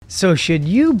So should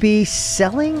you be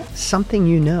selling something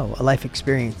you know, a life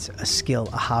experience, a skill,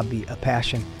 a hobby, a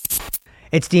passion?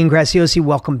 It's Dean Graziosi.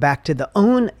 Welcome back to the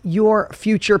Own Your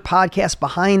Future podcast,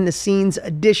 behind the scenes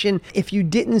edition. If you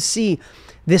didn't see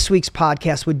this week's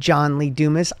podcast with John Lee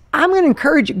Dumas, I'm going to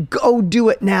encourage you, go do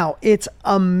it now. It's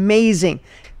amazing.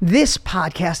 This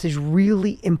podcast is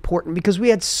really important because we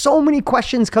had so many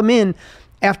questions come in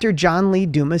after John Lee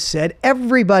Dumas said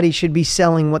everybody should be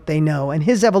selling what they know, and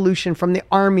his evolution from the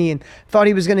Army, and thought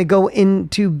he was going to go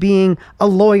into being a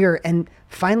lawyer, and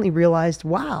finally realized,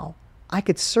 wow, I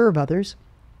could serve others.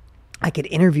 I could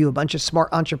interview a bunch of smart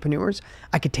entrepreneurs.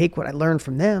 I could take what I learned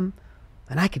from them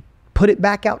and I could put it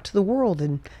back out to the world.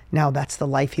 And now that's the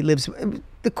life he lives.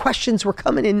 The questions were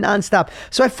coming in nonstop.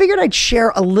 So I figured I'd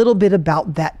share a little bit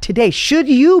about that today. Should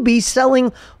you be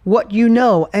selling what you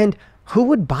know? And who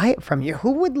would buy it from you?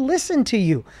 Who would listen to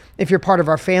you? If you're part of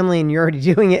our family and you're already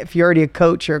doing it, if you're already a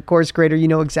coach or a course creator, you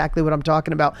know exactly what I'm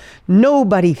talking about.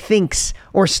 Nobody thinks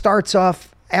or starts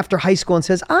off after high school and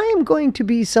says, I am going to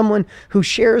be someone who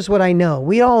shares what I know.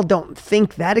 We all don't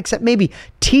think that, except maybe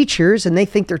teachers, and they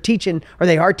think they're teaching, or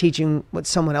they are teaching what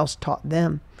someone else taught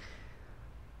them.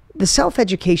 The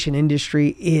self-education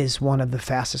industry is one of the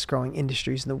fastest growing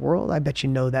industries in the world. I bet you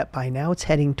know that by now. It's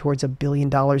heading towards $1 billion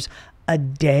a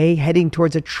day, heading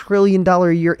towards $1 trillion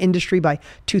a year industry by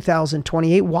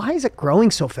 2028. Why is it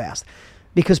growing so fast?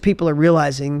 Because people are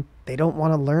realizing they don't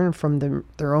want to learn from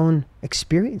their own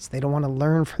experience. They don't want to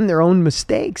learn from their own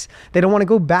mistakes. They don't want to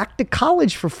go back to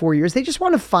college for 4 years. They just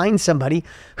want to find somebody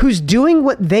who's doing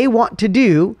what they want to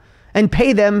do and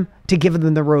pay them to give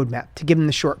them the roadmap, to give them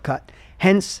the shortcut.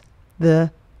 Hence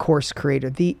the course creator,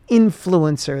 the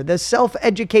influencer, the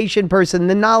self-education person,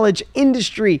 the knowledge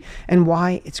industry, and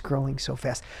why it's growing so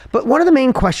fast. But one of the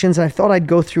main questions, and I thought I'd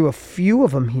go through a few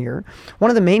of them here.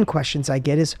 One of the main questions I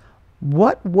get is,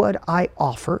 what would I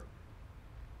offer?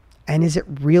 And is it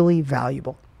really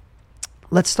valuable?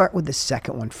 Let's start with the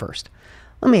second one first.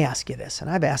 Let me ask you this, and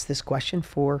I've asked this question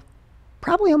for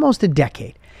probably almost a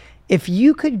decade. If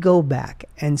you could go back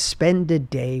and spend a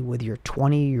day with your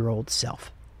 20-year-old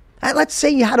self, let's say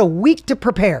you had a week to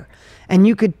prepare, and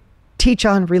you could teach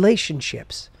on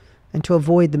relationships and to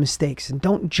avoid the mistakes and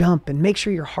don't jump and make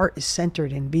sure your heart is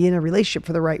centered and be in a relationship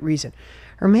for the right reason.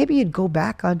 Or maybe you'd go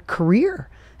back on career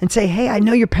and say, hey, I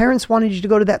know your parents wanted you to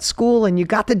go to that school and you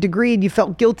got the degree and you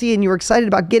felt guilty and you were excited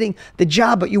about getting the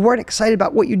job, but you weren't excited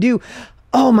about what you do.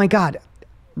 Oh my God,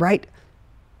 right?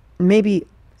 Maybe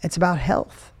it's about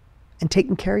health and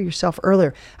taking care of yourself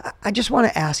earlier. I just want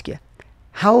to ask you,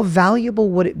 how valuable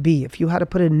would it be if you had to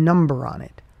put a number on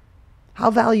it? How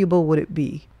valuable would it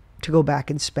be to go back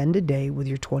and spend a day with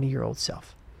your 20-year-old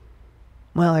self?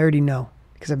 Well, I already know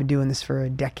because I've been doing this for a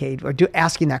decade, or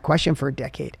asking that question for a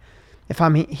decade. If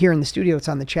I'm here in the studio, it's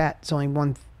on the chat. It's only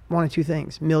one of two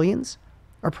things: millions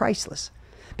or priceless.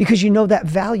 Because you know that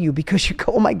value, because you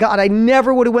go, oh my God, I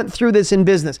never would have went through this in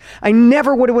business. I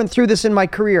never would have went through this in my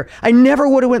career. I never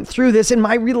would have went through this in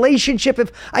my relationship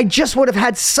if I just would have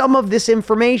had some of this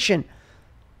information.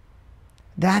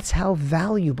 That's how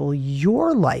valuable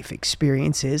your life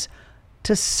experience is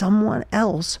to someone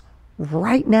else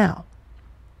right now.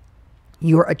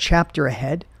 You're a chapter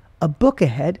ahead, a book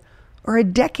ahead, or a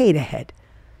decade ahead.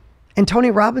 And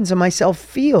Tony Robbins and myself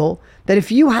feel that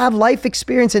if you have life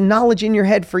experience and knowledge in your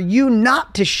head, for you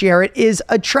not to share it is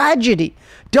a tragedy.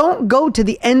 Don't go to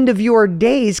the end of your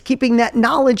days keeping that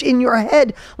knowledge in your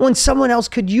head when someone else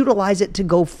could utilize it to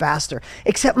go faster.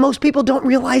 Except most people don't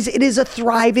realize it is a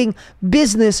thriving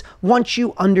business once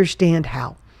you understand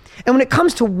how. And when it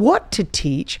comes to what to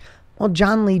teach, well,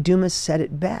 John Lee Dumas said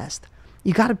it best.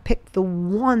 You got to pick the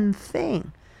one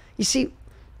thing. You see,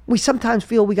 we sometimes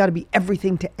feel we got to be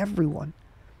everything to everyone.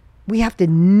 We have to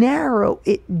narrow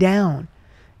it down.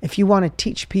 If you want to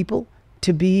teach people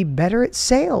to be better at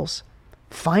sales,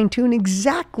 fine-tune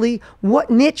exactly what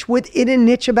niche within a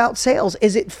niche about sales.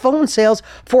 Is it phone sales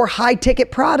for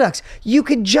high-ticket products? You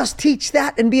could just teach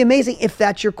that and be amazing if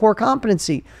that's your core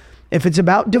competency. If it's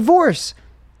about divorce,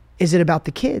 is it about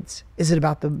the kids? Is it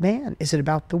about the man? Is it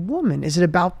about the woman? Is it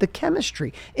about the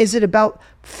chemistry? Is it about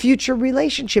future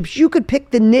relationships? You could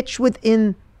pick the niche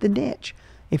within the niche.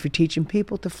 If you're teaching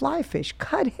people to fly fish,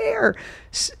 cut hair,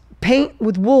 paint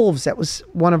with wolves. That was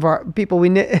one of our people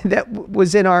that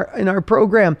was in our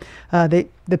program.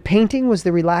 The painting was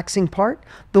the relaxing part.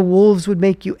 The wolves would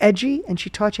make you edgy, and she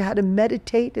taught you how to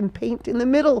meditate and paint in the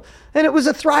middle. And it was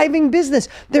a thriving business.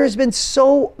 There has been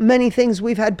so many things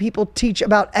we've had people teach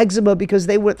about eczema because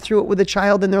they went through it with a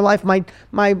child in their life.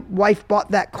 My wife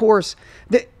bought that course.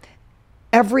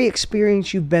 Every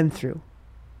experience you've been through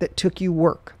that took you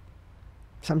work,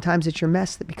 Sometimes it's your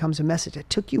mess that becomes a message. It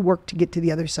took you work to get to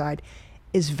the other side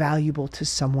is valuable to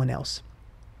someone else.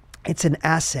 It's an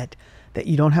asset that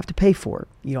you don't have to pay for.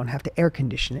 You don't have to air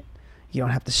condition it. You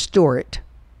don't have to store it.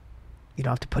 You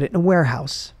don't have to put it in a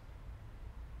warehouse.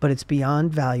 But it's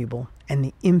beyond valuable, and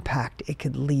the impact it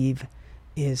could leave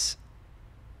is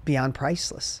beyond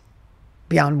priceless,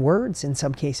 beyond words in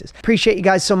some cases. Appreciate you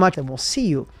guys so much, and we'll see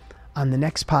you on the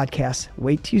next podcast.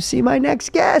 Wait till you see my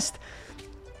next guest.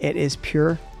 It is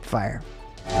pure fire.